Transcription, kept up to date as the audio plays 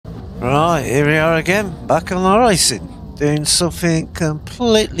Right, here we are again, back on iRacing, doing something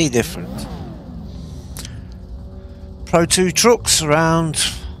completely different. Pro 2 trucks around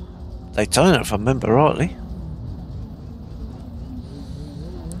Daytona, if I remember rightly.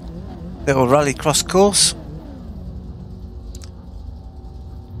 Little rallycross course.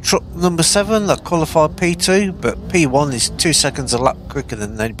 Truck number 7, that qualified P2, but P1 is 2 seconds a lap quicker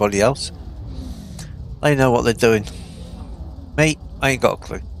than anybody else. They know what they're doing. Me, I ain't got a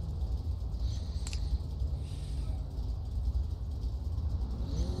clue.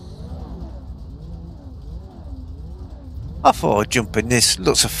 I thought I'd jump in this.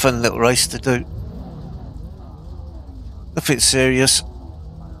 Looks a fun little race to do. Nothing serious.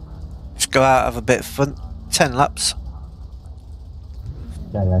 Just go out, have a bit of fun. 10 laps.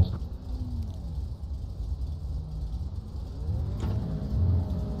 Yeah, yes.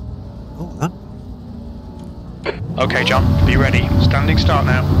 Oh, no. Okay, John, be ready. Standing start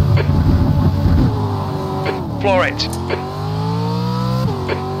now. Floor it.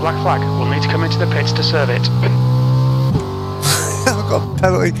 Black flag. We'll need to come into the pits to serve it. I've got a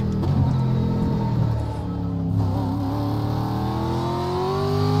penalty.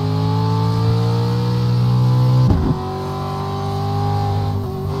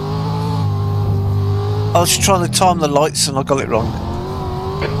 I was trying to time the lights and I got it wrong.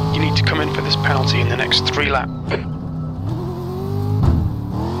 You need to come in for this penalty in the next 3 laps.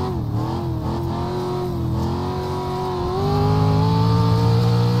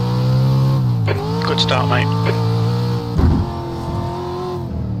 Good start, mate.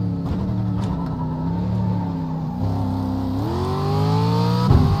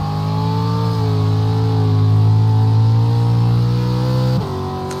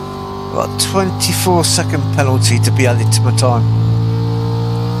 Got a 24-second penalty to be added to my time.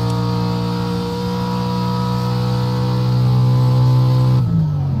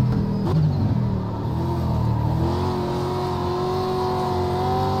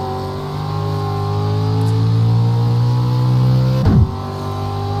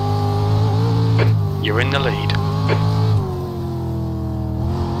 You're in the lead.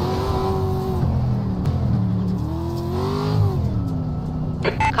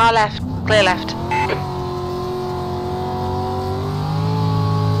 Car left, clear left.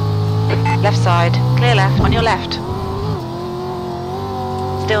 Left side, clear left, on your left.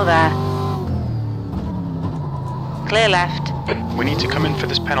 Still there. Clear left. We need to come in for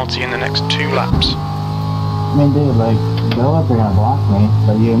this penalty in the next 2 laps. I mean, dude, like, go up, they're gonna block me,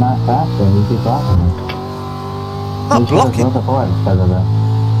 but you're not faster, you keep blocking me. Not blocking. Look before because of that.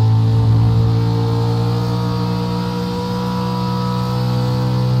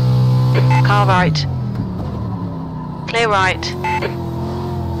 Car right. Clear right.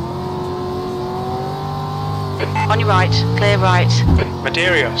 On your right, clear right.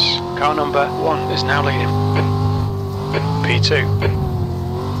 Medeiros, car number 1 is now leading. P2.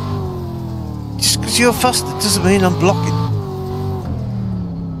 Just because you're faster doesn't mean I'm blocking.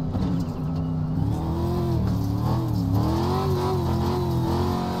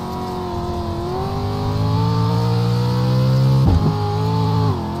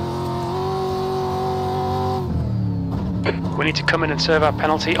 We need to come in and serve our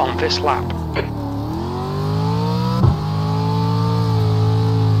penalty on this lap.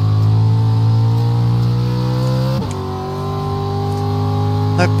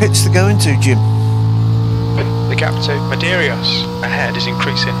 No pits to go into, Jim. The gap to Medeiros ahead is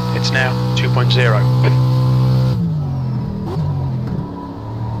increasing. It's now 2.0.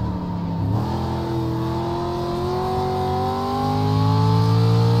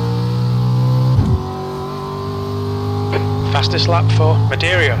 Fastest lap for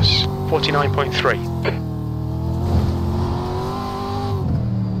Medeiros, 49.3.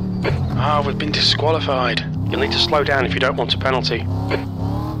 Ah, we've been disqualified. You'll need to slow down if you don't want a penalty.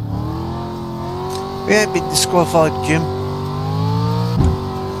 We ain't been disqualified, Jim.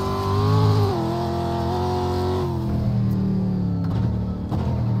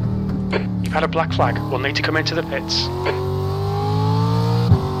 You've had a black flag. We'll need to come into the pits.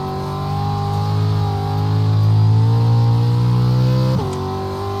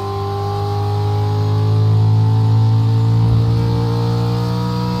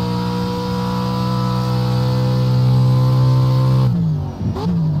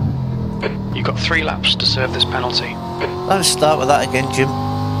 You've got 3 laps to serve this penalty. Don't start with that again, Jim.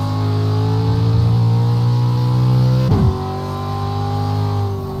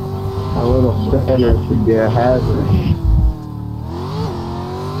 A little stutter should be a hazard.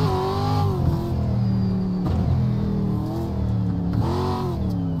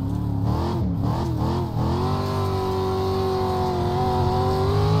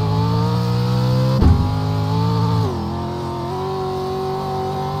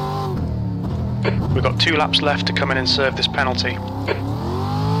 We've got 2 laps left to come in and serve this penalty.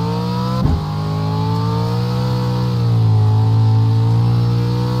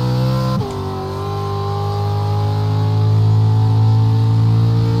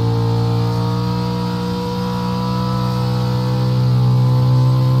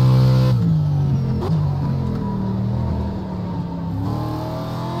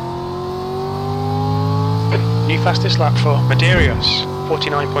 New fastest lap for Medeiros,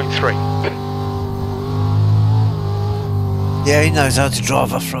 49.3. Yeah, he knows how to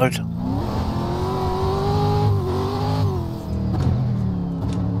drive off-road.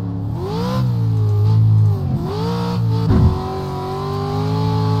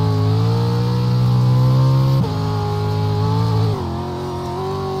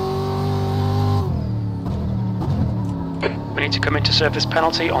 We need to come in to serve this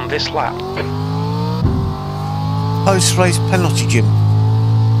penalty on this lap. Post-race penalty, Jim.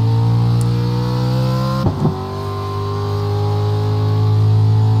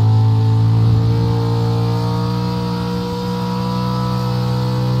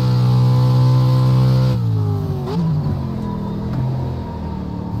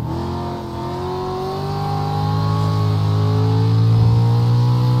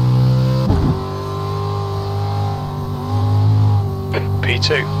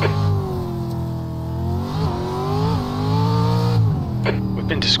 P2. We've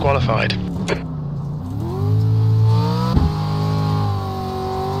been disqualified.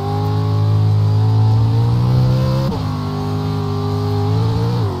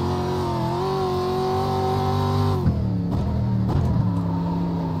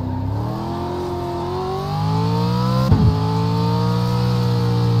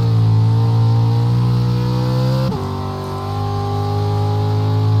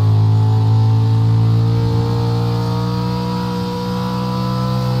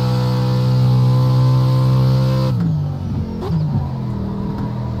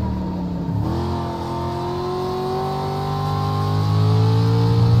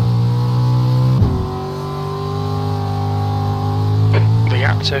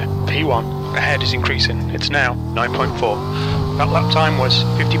 To P1, ahead is increasing, it's now 9.4. That lap time was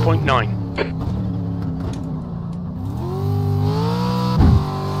 50.9.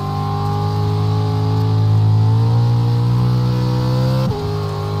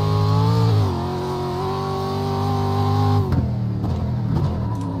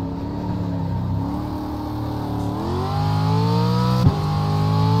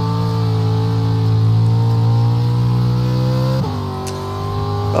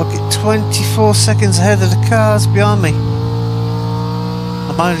 I'll get 24 seconds ahead of the cars behind me.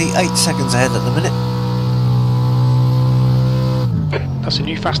 I'm only 8 seconds ahead at the minute. That's a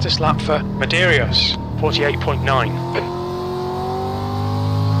new fastest lap for Medeiros,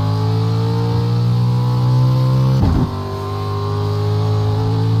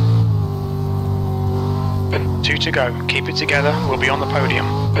 Two to go, keep it together, we'll be on the podium.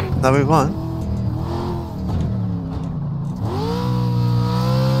 No, we won't.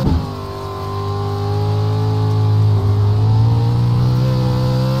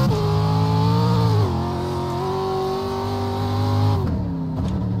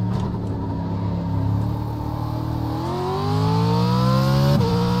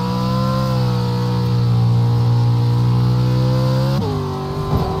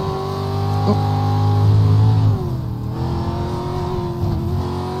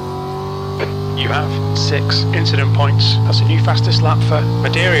 You have 6 incident points. That's a new fastest lap for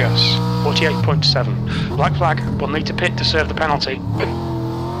Medeiros, 48.7. Black flag, we'll need to pit to serve the penalty.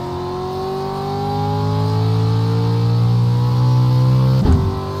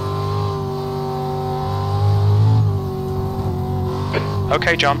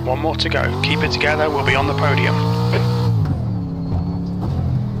 Okay John, one more to go. Keep it together, we'll be on the podium.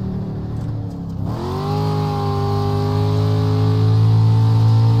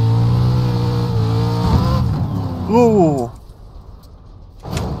 Ooh.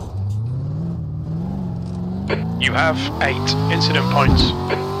 You have 8 incident points.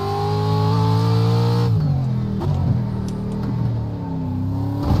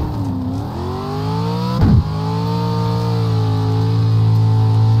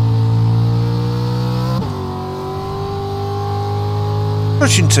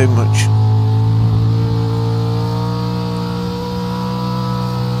 Pushing too much.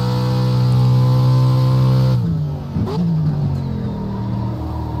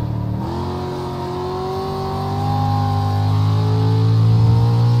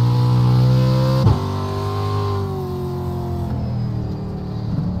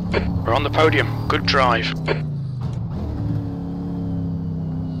 We're on the podium. Good drive.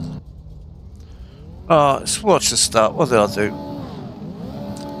 Let's watch the start. What did I do?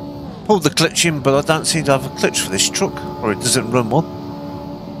 Pulled the clutch in, but I don't seem to have a clutch for this truck, or it doesn't run one.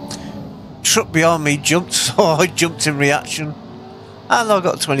 Truck behind me jumped, so I jumped in reaction, and I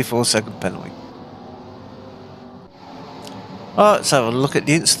got a 24-second penalty. Let's have a look at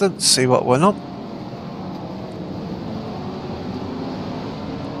the incident, see what went on.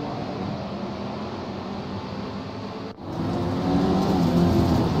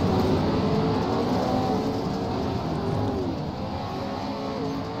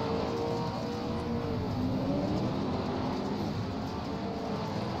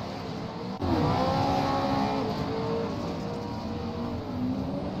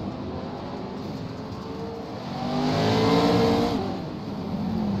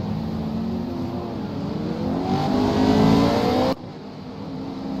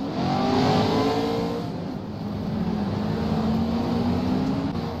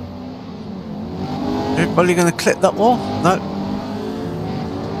 Everybody going to clip that wall? No.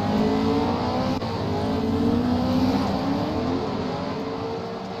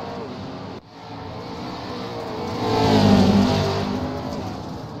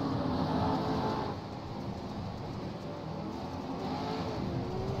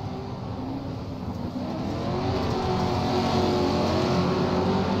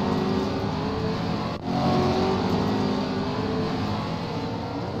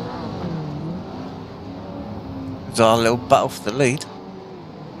 It's our little battle for the lead.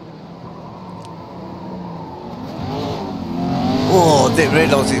 Oh, I didn't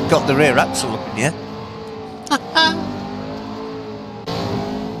realise he'd got the rear axle up in here.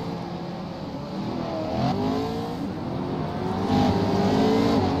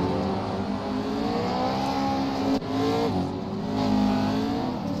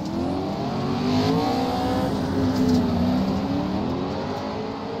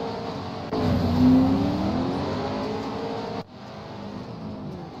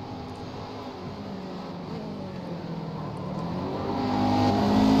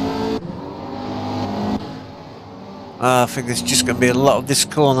 I think there's just going to be a lot of this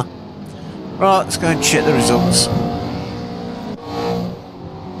corner. Right, let's go and check the results.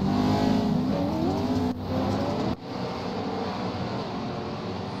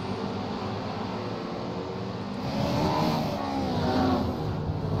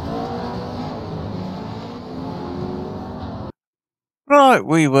 Right,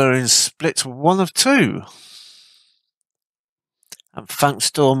 we were in split 1 of 2. And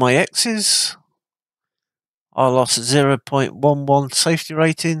thanks to all my X's, I lost 0.11 safety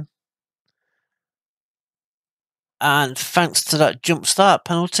rating. And thanks to that jump start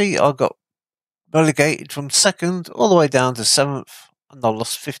penalty, I got relegated from 2nd all the way down to 7th, and I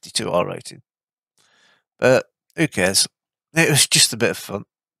lost 52 R rating. But who cares? It was just a bit of fun.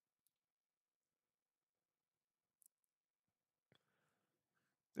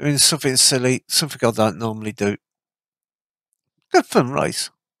 Doing something silly, something I don't normally do. Good fun race.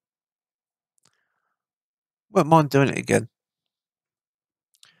 Won't mind doing it again.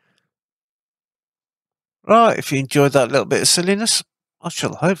 Right, if you enjoyed that little bit of silliness, I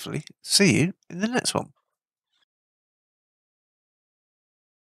shall hopefully see you in the next one.